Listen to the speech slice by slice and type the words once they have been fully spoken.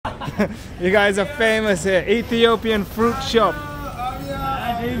You guys are famous here. Ethiopian fruit shop.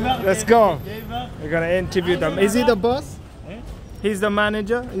 Let's go. We're gonna interview them. Is he the boss? He's the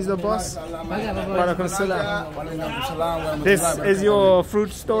manager? He's the boss? Walaikum salam. This is your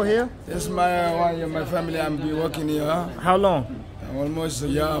fruit store here? This is my family. I'm be working here. How long? Almost a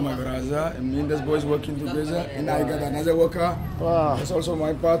year, my brother. Me and this boys working together. And I got another worker. Wow. That's also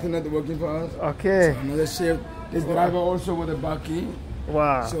my partner working for us. Okay. So another chef. This driver also with a baki.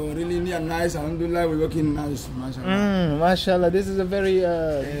 Wow. So really nice. Alhamdulillah, we're working nice. MashaAllah. MashaAllah. This is a very...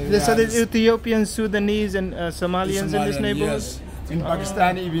 so there's Ethiopians, Sudanese and Somalians in this neighborhood? Yes. In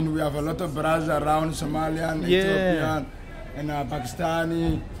Pakistan even we have a lot of brothers around, Somalian, Ethiopian, and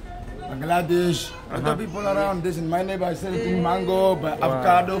Pakistani, Bangladesh. A lot of people around this. In my neighbor I sell mango, but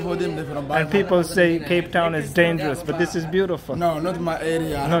avocado for them. They're from and people say Cape Town is dangerous, but this is beautiful. No, not my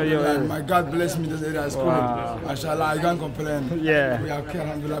area. No, your area. My God bless me, this area is cool. MashaAllah, I can't complain. Yeah. We are okay,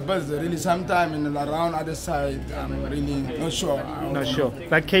 alhamdulillah. But really sometime in around other side, I'm really not sure. Not sure.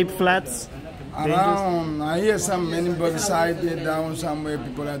 Like Cape Flats? Around, I hear some anybody side there down somewhere,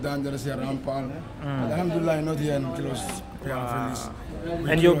 people are dangerous around Paul. But alhamdulillah, not here in close.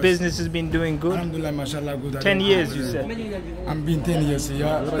 And your business has been doing good? Alhamdulillah, mashallah, good. 10 years, you said? I'm been 10 years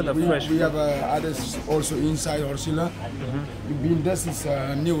here. Look at the fresh. We have others also inside Ursula. We've been, this is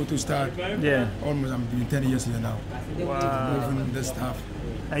new to start. Yeah. Almost, I'm been 10 years here now. Wow. Moving this stuff.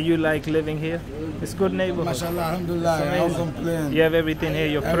 And you like living here? It's good neighborhood. Mashallah, alhamdulillah, I don't complain. You have everything here,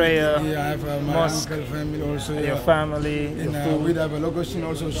 your prayer, I have my mosque, uncle family also. your family, your food. We have a location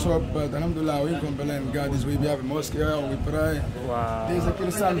also shop, but alhamdulillah, we complain. God is we have a mosque here, we pray. Wow. There's a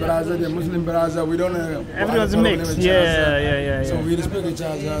Christian brother, the Muslim brother, we don't everyone's mixed, yeah. So we respect each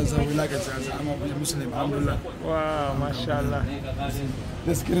other, so we like each other. I'm a Muslim, alhamdulillah. Wow, mashallah.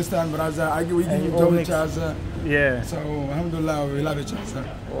 This Christian brother, we give each other. Yeah. So alhamdulillah, we love each other.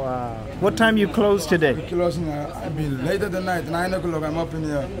 Wow. What time you close today? We close I mean later than night, 9 o'clock I'm up in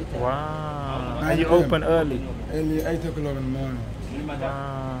here. Wow. And you open early? Early 8 o'clock in the morning.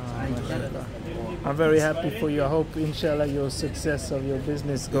 Wow. I'm very happy for you. I hope inshallah your success of your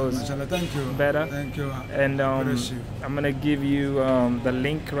business goes thank you. better. Thank you. And I'm gonna give you the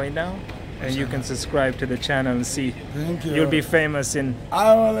link right now. And you can subscribe to the channel and see. Thank you. You'll be famous in.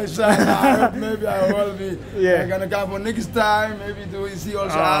 I will say, I hope maybe I will be. Yeah. I'm gonna come for next time. Maybe to see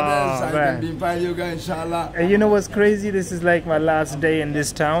also others. I can be invited you guys, inshallah. And you know what's crazy? This is like my last day in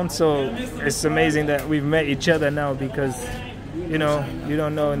this town, so it's amazing that we've met each other now because. You know, you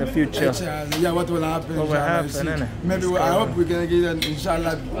don't know in the future. Yeah, what will happen? What will happen, maybe I hope we can get,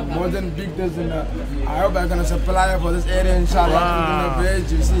 inshallah, more than big than. I hope I'm gonna supply for this area, inshallah. Wow.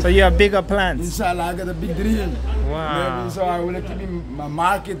 Page, you see. So you have bigger plans? Inshallah, I got a big dream. Wow. Maybe, so I will keep my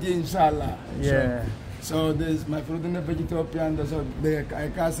market here, inshallah. Yeah. So there's my fruit in the Ethiopian. So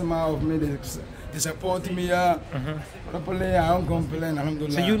the customer of me, they support me. Properly, I don't complain.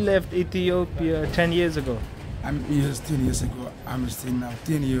 Alhamdulillah. So you left Ethiopia 10 years ago? I'm here 10 years ago. I'm still now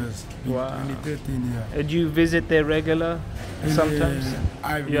 10 years. Wow. Only 13 years. And you visit there regular sometimes?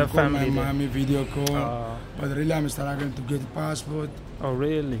 I've you have family my there? mommy video call. But really I'm struggling to get passport. Oh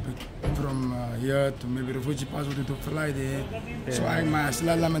really? From here to maybe refugee passport to fly there. Yeah. So my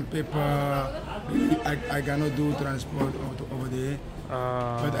asylum paper, I cannot do transport over there.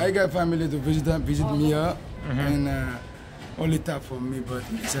 But I got family to visit me here. And only tough for me, but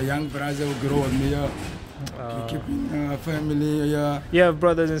it's a young brother who grew with me here. Keeping family here. You have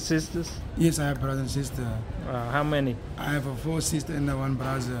brothers and sisters? Yes, I have brothers and sisters. How many? I have 4 sisters and 1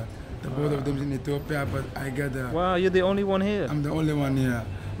 brother. The both of them in Ethiopia, but I got wow, you're the only one here? I'm the only one here.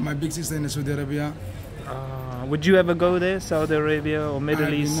 My big sister in Saudi Arabia. Would you ever go there, Saudi Arabia or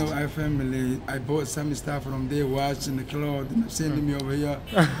Middle East? You know, I have family. I bought some stuff from there, watch and the clothes, and sending me over here.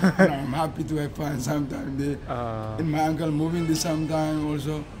 And I'm happy to have fun sometime there. And my uncle moving there sometime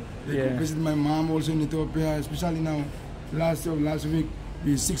also. They could visit my mom also in Ethiopia, especially now. Last week,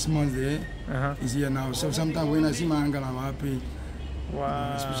 we 6 months there. He's here now. So sometimes when I see my uncle, I'm happy.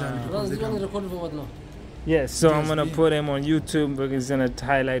 Wow. Especially because they come. Yes, so I'm gonna put him on YouTube because he's gonna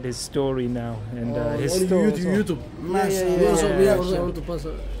highlight his story now and his story. YouTube.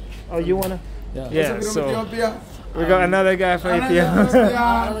 Oh, you wanna? Yeah. So Ethiopia. we got another guy from Ethiopia.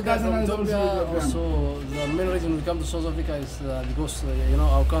 So the main reason we come to South Africa is because you know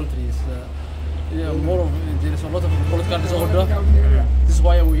our country is more of there is a lot of political disorder. This is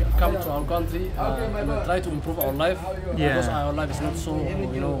why we come to our country and try to improve our life. Because our life is not so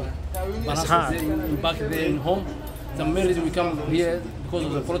balanced back there in home. the main reason we come here because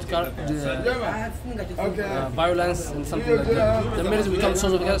of the political violence and something like that. The main reason we come to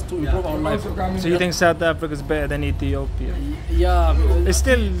South Africa is to improve our life. So you think South Africa is better than Ethiopia? Yeah. It's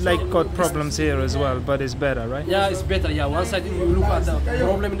still like got problems here as well, but it's better, right? Yeah, it's better. Yeah, one side if you look at the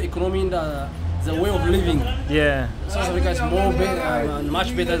problem in the economy, in the way of living. Yeah. South Africa is more better,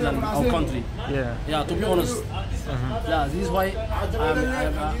 much better than our country. Yeah. Yeah, to be honest. Yeah, this is why I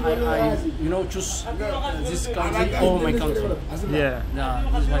choose this country over my country. Yeah. Yeah,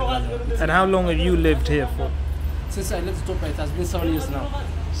 this is why. And how long have you lived here for? Since I left Ethiopia, it has been 7 years now.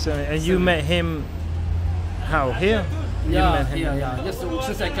 So, and you met him how? Here? Yeah, yeah. Just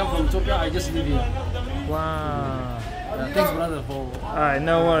since I come from Ethiopia, I just live here. Wow. Thanks, brother, for. Alright,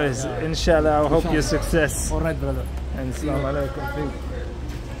 no worries. Inshallah, I hope your success. Alright, brother. And Assalamu alaikum.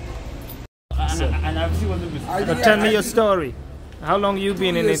 So, tell me your story. How long you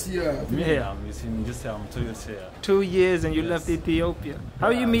been in it? Here? Just 2 years here. 2 years and you left Ethiopia. How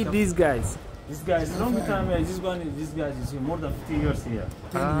you meet these guys? This guy is long time here. This guy is more than 50 years here.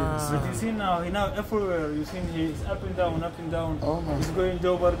 But you see now everywhere. You see he's up and down, up and down. He's going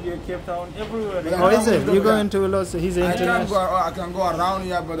Joburg, Cape Town, everywhere. Oh, is it? You're going to a lot. So he's international. I can go around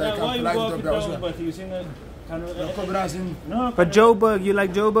here, but I can't fly to Ethiopia also. But you see But Joburg, you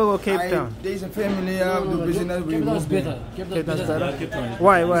like Joburg or Cape Town? There's a family here, the business we Cape Town is move better. there. Cape Town is better.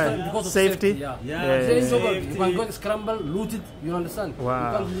 Why? Because of Safety? Yeah. Yeah. You can go scramble, loot it. You understand? Wow. You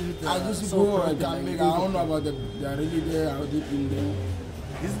can't leave it, I just go, I can make, I don't know about the really there, how deep in there.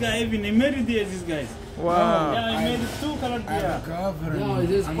 This guy even he married here. These guys. Wow. Yeah, he married 2 colored here. No, it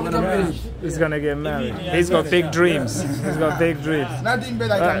is marriage. He's gonna get married. He's got big dreams. He's got big dreams. Nothing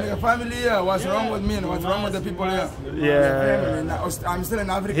better, I can make a family here. What's wrong with me and what's wrong with the people here? Yeah. I'm still in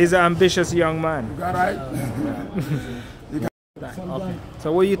Africa. He's an ambitious young man. You got right? Okay.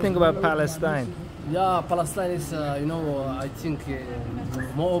 So what do you think about Palestine? Yeah, Palestine is, I think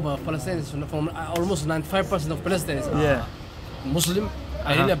more of Palestine is from almost 95% of Palestine is Muslim.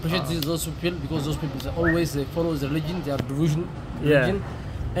 I really appreciate those people because those people always follow the religion, their religion,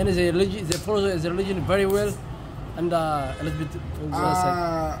 and they follow the religion very well, and a little bit.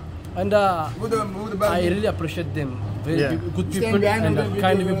 And I really appreciate them. Very good people and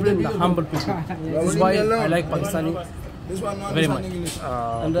kind people and humble people. This is why I like Pakistani very much.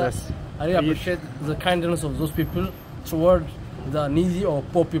 And I really appreciate the kindness of those people toward the needy or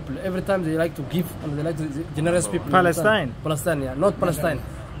poor people. Every time they like to give and they like to generous people. Palestine? Palestine, yeah, not Palestine.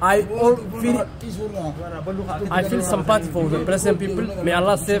 I feel sympathy for the Palestinian people. May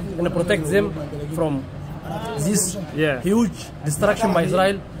Allah save and protect them from this huge destruction by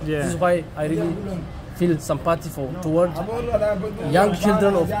Israel. This is why I really feel sympathy toward young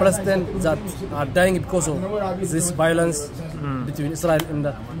children of Palestine that are dying because of this violence between Israel and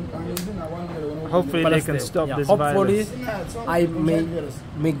hopefully Palestine. they can stop this hopefully violence.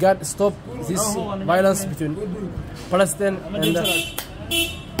 may God stop this violence between Palestine and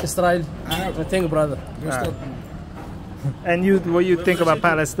Israel. Thank you, brother. And what you think about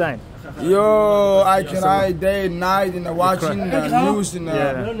Palestine? Yo, I cry day and night in watching news, in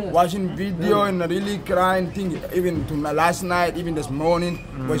watching video, and really crying. Thing even to last night, even this morning.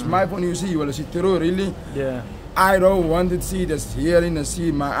 With my phone, you see, you will see through really. Yeah. I don't want to see this hearing and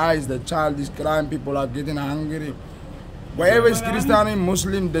see my eyes. The child is crying. People are getting hungry. Wherever it's Christian and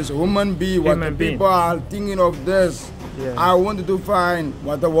Muslim, there's human being. What the people are thinking of this. I wanted to find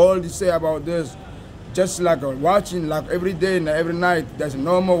what the world is say about this. Just like watching, like every day and every night, there's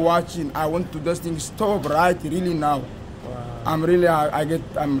no more watching. I want to just thing stop right really now. Wow. I'm getting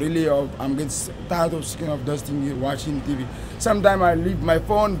tired of skin of this thing watching TV. Sometimes I leave my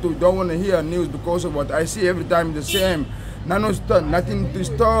phone to don't want to hear news because of what I see every time the same. Nothing to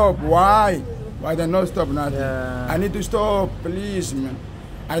stop. Why? Why they not stop nothing? I need to stop, please, man.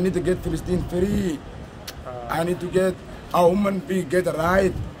 I need to get Palestine free. I need to get a woman being get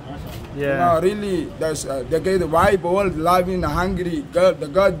right. No, really, they get the white world loving, hungry. God, the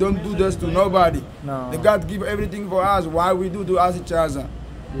God don't do this to nobody. No. The God give everything for us. Why we do to us each other?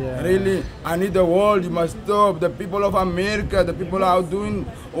 Really, I need the world. You must stop. The people of America, the people are doing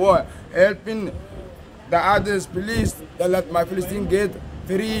or helping the others. Please, they let my Palestine get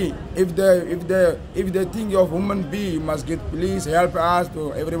free. If they think of human being, you must get. Please help us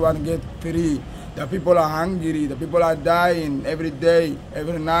to everyone get free. The people are hungry, the people are dying every day,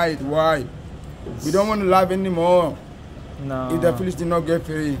 every night. Why? We don't want to live anymore. No. If the Philistines not get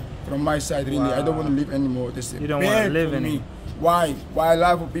free from my side, really, I don't want to live anymore. You don't want to live anymore. Why? Why a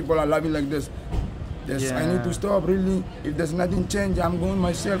lot of people are living like this? I need to stop, really. If there's nothing change, I'm going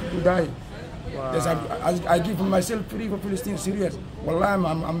myself to die. Wow. I give myself free for Palestine, serious. Well,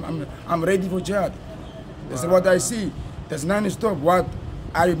 I'm ready for jihad. That's what I see. There's non-stop. What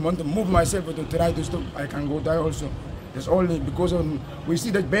I want to move myself to try to stop, I can go die also. That's only because we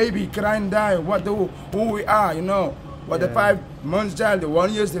see that baby crying, die. Who we are, you know. What the 5 months child, the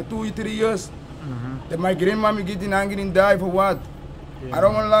 1 year, the 2, 3 years. That my grandmommy getting angry and die for what? I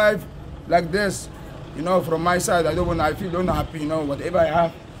don't want life like this. You know, from my side, I feel unhappy, you know, whatever I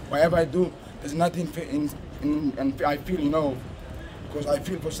have, whatever I do, there's nothing and I feel, you know, because I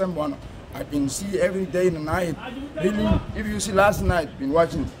feel for someone. I've been see every day and night. Really, if you see last night, been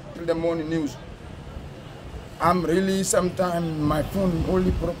watching till the morning news. I'm really sometimes my phone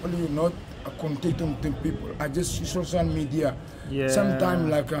only properly not contacting to people. I just see social media. Yeah. Sometimes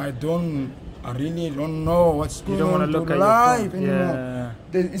like I really don't know what's going on look to at life your phone.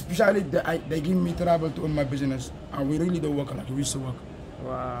 anymore. Especially they give me trouble to own my business. And we really don't work like we used to work.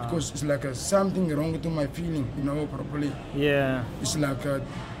 Wow. Because it's like something wrong to my feeling, you know, properly. Yeah. It's like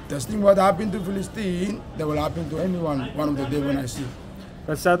this thing what happened to Philistine, that will happen to anyone one of the day when I see.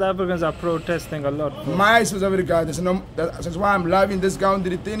 But South Africans are protesting a lot. My South Africa, that's why I'm loving this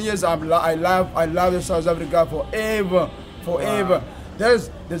country. 10 years I love the South Africa forever. Wow.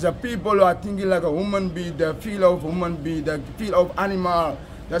 There's a people who are thinking like a human being, the feel of human being, the feel of animal.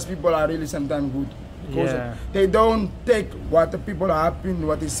 Those people are really sometimes good. Because they don't take what the people are happening,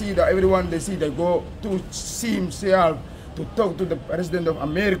 what they see, that everyone they see, they go to see himself, to talk to the President of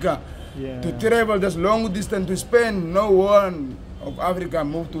America, to travel this long distance to Spain. No one of Africa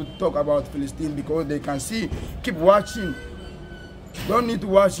move to talk about Palestine because they can see, keep watching. Don't need to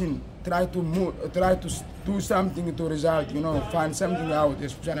watching. Try to move, try to do something to result, you know, find something out.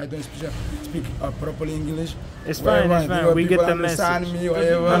 Especially I don't speak properly English. It's fine, it's fine. We get the message.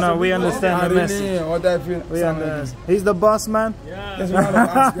 No, we understand the message. What I feel. We understand. He's the boss man? Yeah. He's one of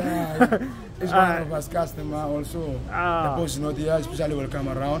us, guys. He's one of us customer also. The boss is not here, especially will come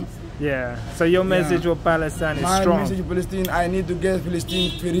around. Yeah. So your message for Palestine is strong. My message to Palestine, I need to get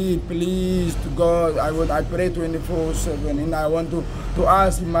Palestine free, please, to God. I pray 24/7, and I want to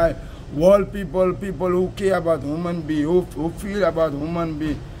ask my world people who care about human being, who feel about human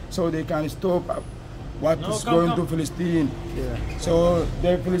being, so they can stop what is going to Palestine. Yeah. So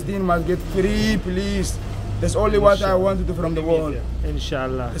the Palestine must get free, please. That's only what I want to do from the world.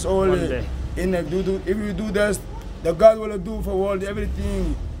 Inshallah. That's only. If you do this, the God will do for world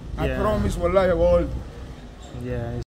everything. I promise, wallahi, world. Yeah.